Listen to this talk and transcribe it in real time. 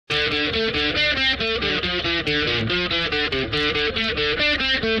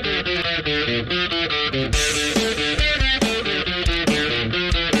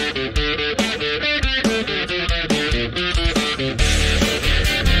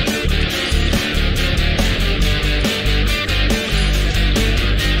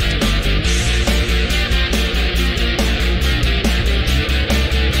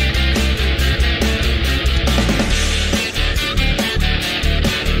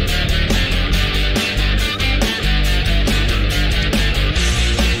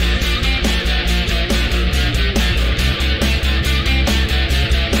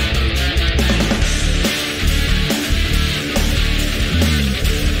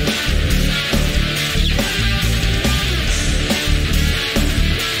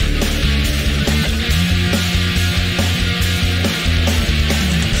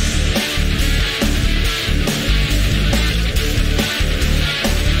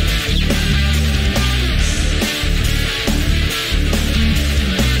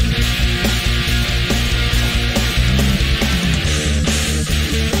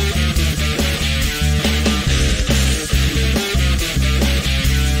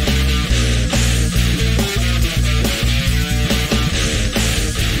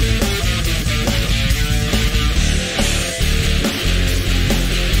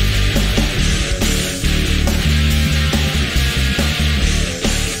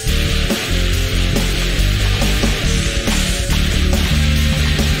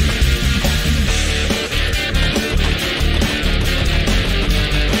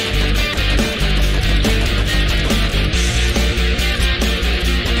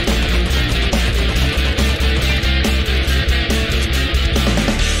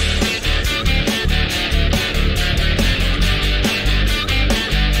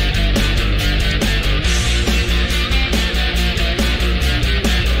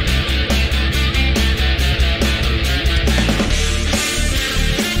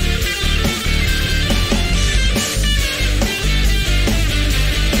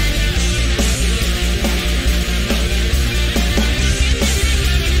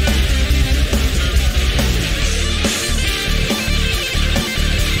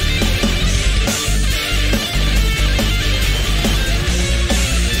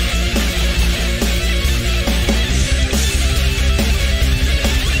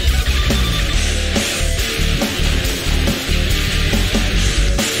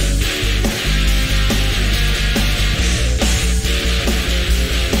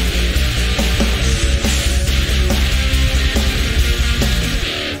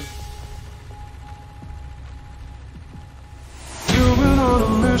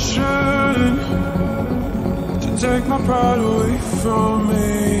take my pride away from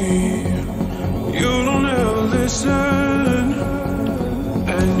me. You don't ever listen,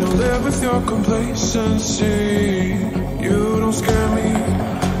 and you live with your complacency. You don't scare me,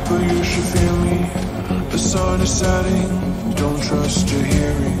 but you should fear me. The sun is setting, don't trust your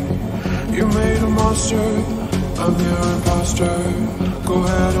hearing. You made a monster, I'm your imposter. Go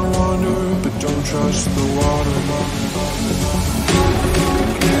ahead and wander, but don't trust the water.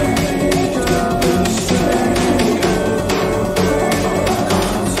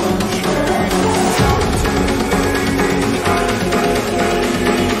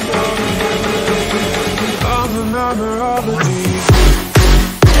 I'm the nightmare of the deep.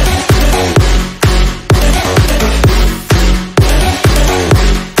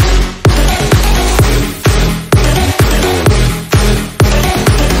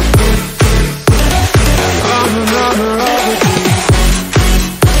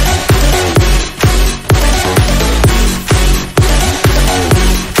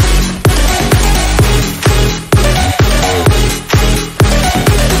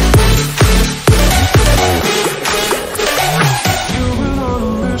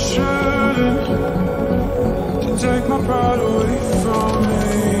 Take my pride away from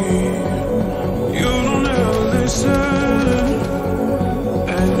me. You don't ever listen,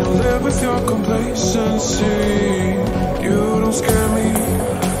 and you live with your complacency. You don't scare me,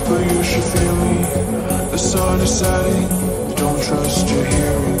 but you should fear me. The sun is setting, don't trust your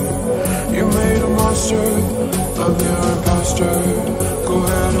hearing. You made a monster, I'm your imposter. Go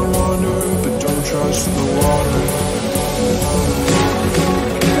ahead and wander, but don't trust the water.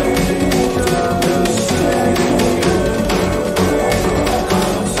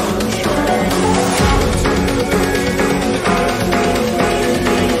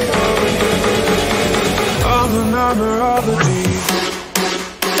 Nightmare of the deep.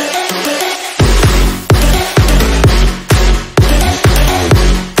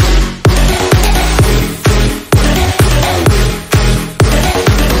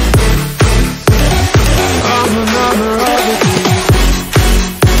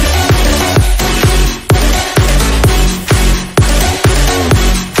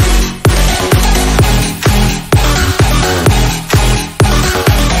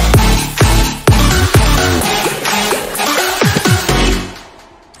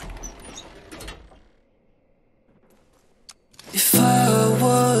 If I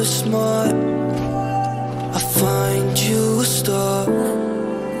was smart, I'd find you a star,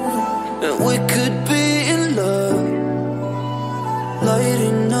 and we could be in love,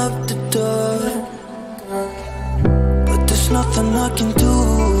 lighting up the dark. But there's nothing I can do,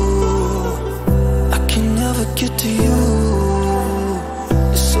 I can never get to you.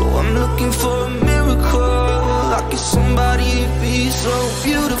 So I'm looking for a miracle, like if somebody be so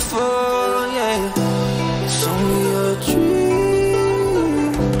beautiful, yeah. It's only a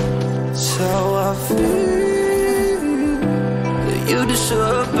dream, it's how I feel, that you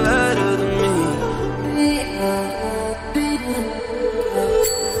deserve better than me.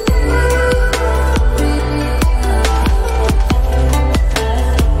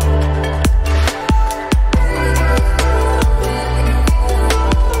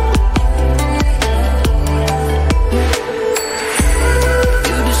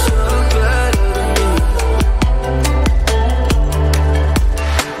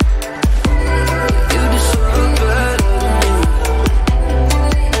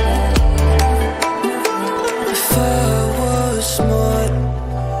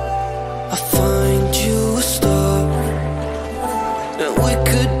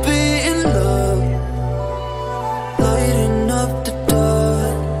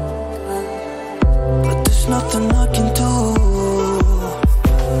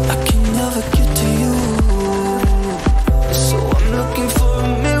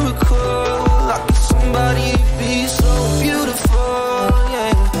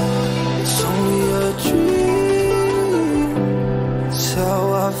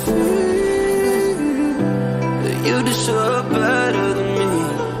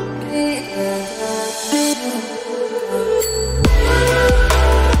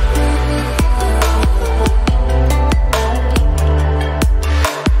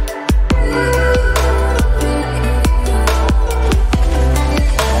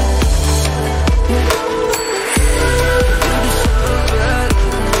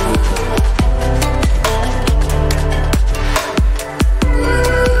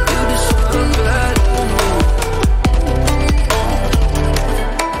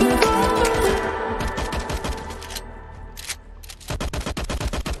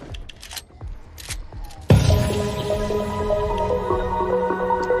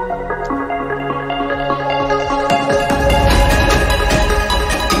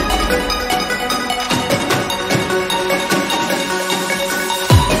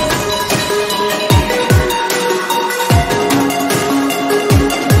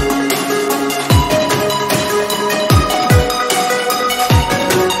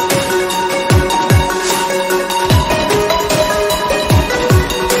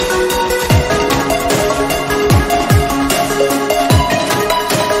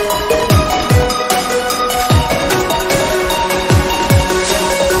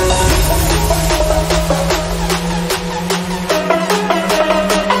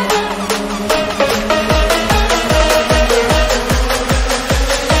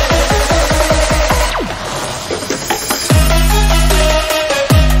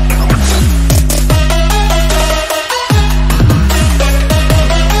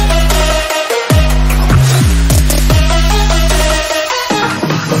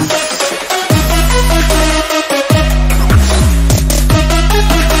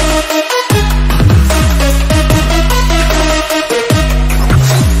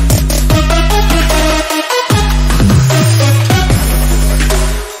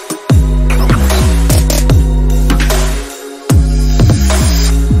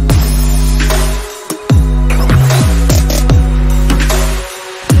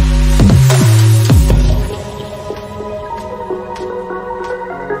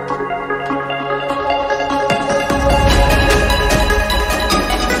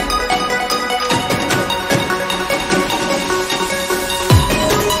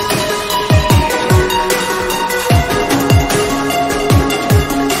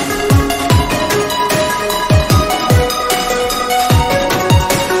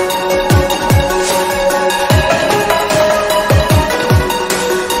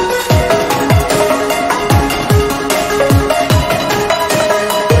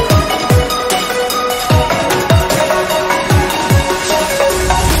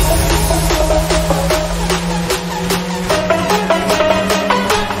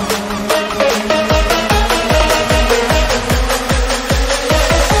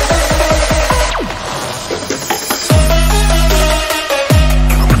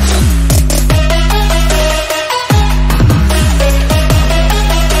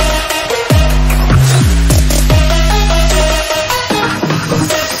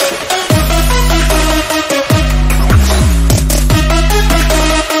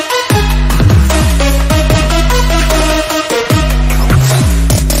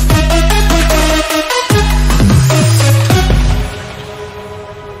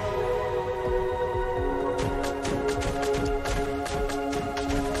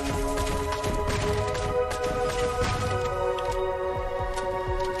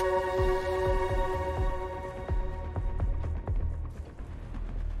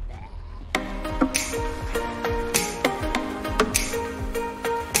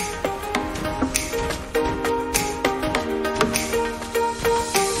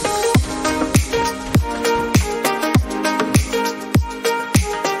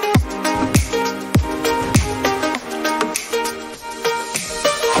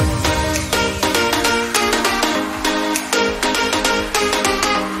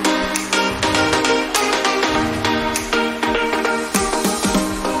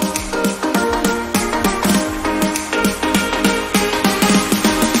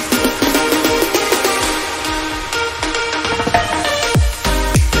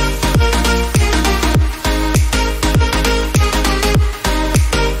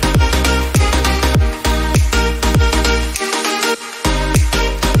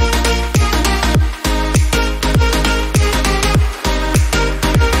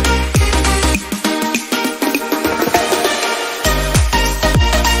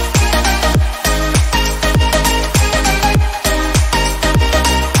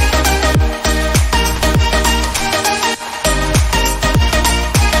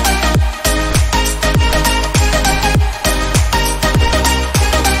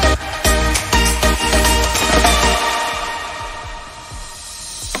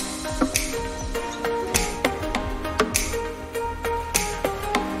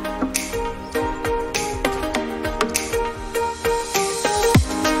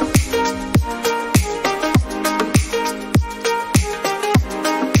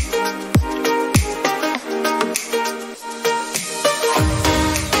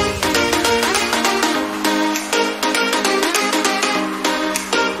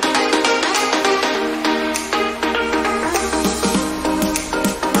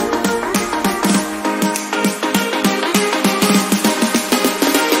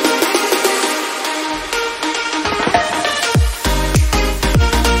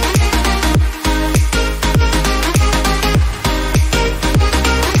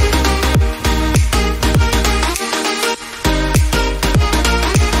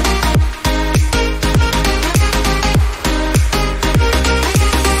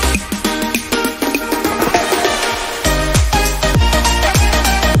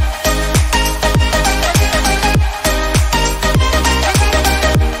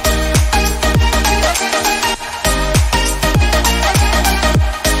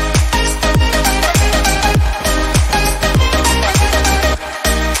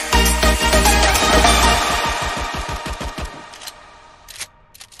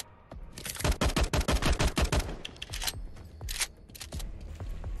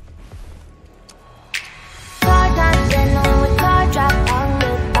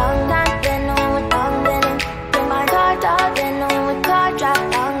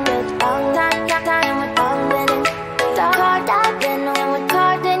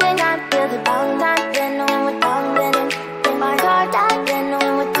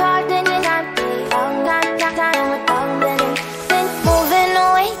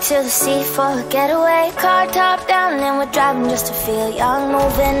 to the sea for a getaway. Car top down and we're driving just to feel young.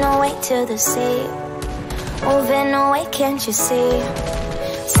 Moving away to the sea, moving away, can't you see?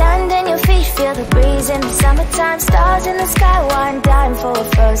 Sand in your feet, feel the breeze in the summertime. Stars in the sky, one dime for a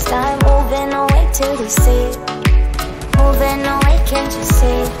first time. Moving away to the sea, moving away, can't you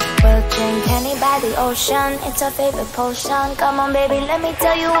see? We'll drink honey by the ocean, it's our favorite potion. Come on baby, let me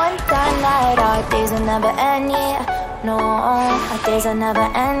tell you one time that our days will never end, yeah. No, our days will never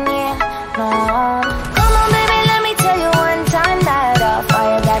end, yeah. No. Come on baby, let me tell you one time that our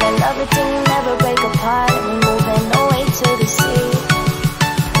fire got a love it till you never break apart. And we're moving away to the sea,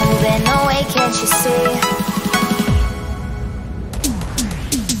 moving away, can't you see?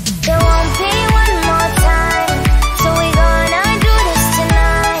 There won't be one more time, so we gonna do this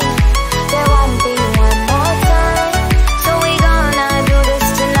tonight. There won't be one more time, so we gonna do this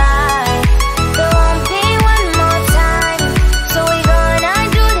tonight. There won't be one more time, so we gonna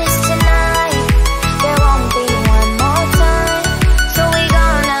do this tonight. There won't be one more time, so we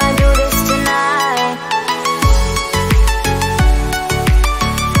gonna do this tonight.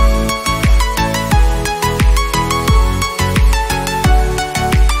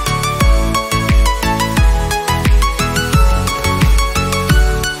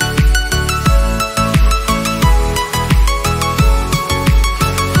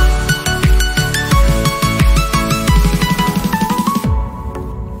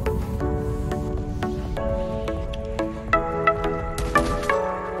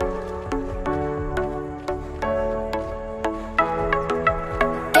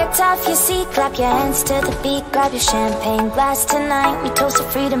 Get off your seat, clap your hands to the beat. Grab your champagne glass tonight. We toast to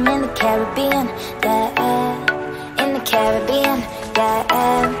freedom in the Caribbean, yeah. In the Caribbean, yeah.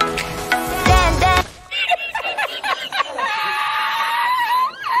 Dan, dan.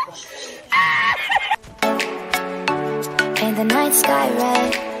 Paint the night sky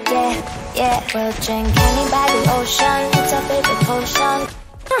red, yeah, yeah. We'll drink honey by the ocean, it's our favorite potion.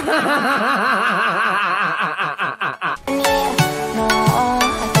 Yeah, no,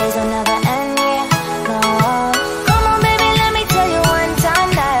 our days will never end, yeah, no. Come on baby, let me tell you one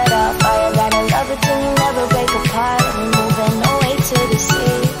time that our fire got a love it till you never break apart. And we're moving away to the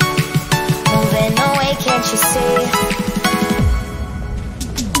sea, moving away, can't you see?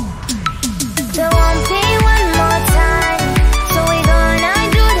 There won't be one more time, so we gonna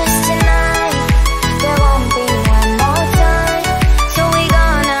do this tonight. There won't be one more time, so we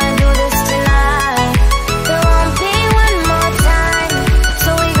gonna do this tonight. There won't be one more time, so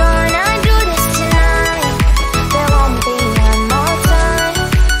we gonna do this tonight. There won't be one more time,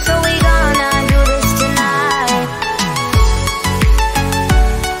 so we gonna do this tonight.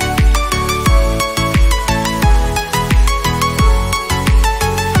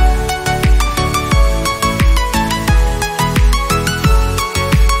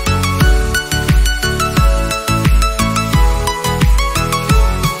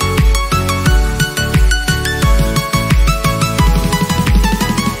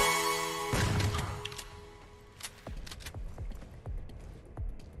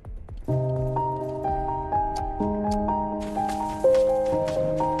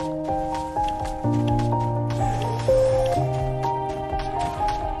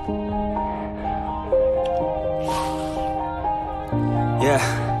 Yeah.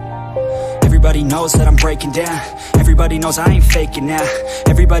 Everybody knows that I'm breaking down. Everybody knows I ain't faking now.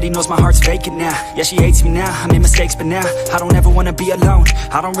 Everybody knows my heart's faking now. Yeah, she hates me now, I made mistakes but now I don't ever wanna be alone.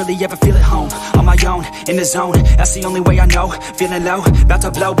 I don't really ever feel at home. On my own, in the zone, that's the only way I know. Feeling low, about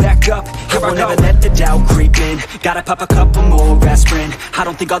to blow back up. Here I never let the doubt creep in. Gotta pop a couple more aspirin. I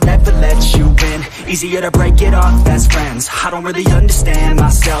don't think I'll ever let you in. Easier to break it off best friends. I don't really understand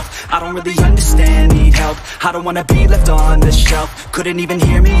myself. I don't really understand, need help. I don't wanna be left on the shelf. Couldn't even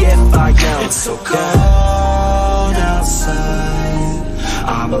hear me if I yelled. It's so cold outside,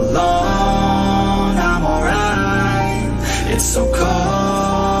 I'm alone, I'm alright. It's so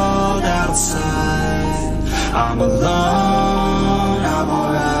cold outside, I'm alone, I'm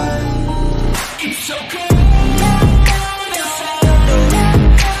alright. It's so cold.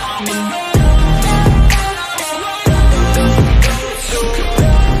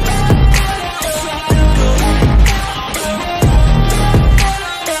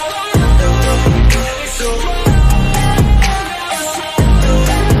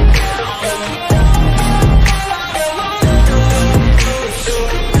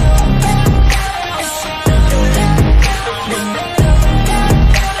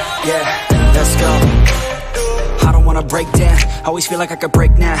 breakdown. Always feel like I could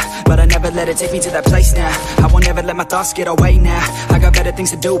break now, but I never let it take me to that place now. I won't ever let my thoughts get away now. I got better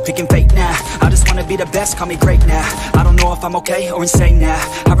things to do, picking fate now. I just wanna be the best, call me great now. I don't know if I'm okay or insane now.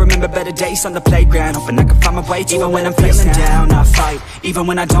 I remember better days on the playground, hoping I can find my way. Even when I'm feeling down, I fight. Even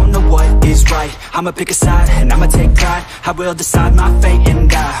when I don't know what is right, I'ma pick a side and I'ma take pride. I will decide my fate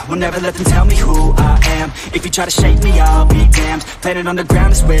and I will never let them tell me who I am. If you try to shake me, I'll be damned. Planet on the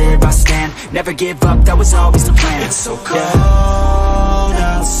ground is where I stand. Never give up, that was always the plan. It's so cold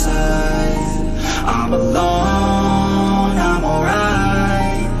outside, I'm alone, I'm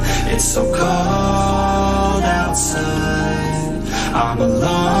alright. It's so cold outside, I'm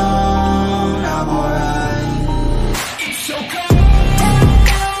alone.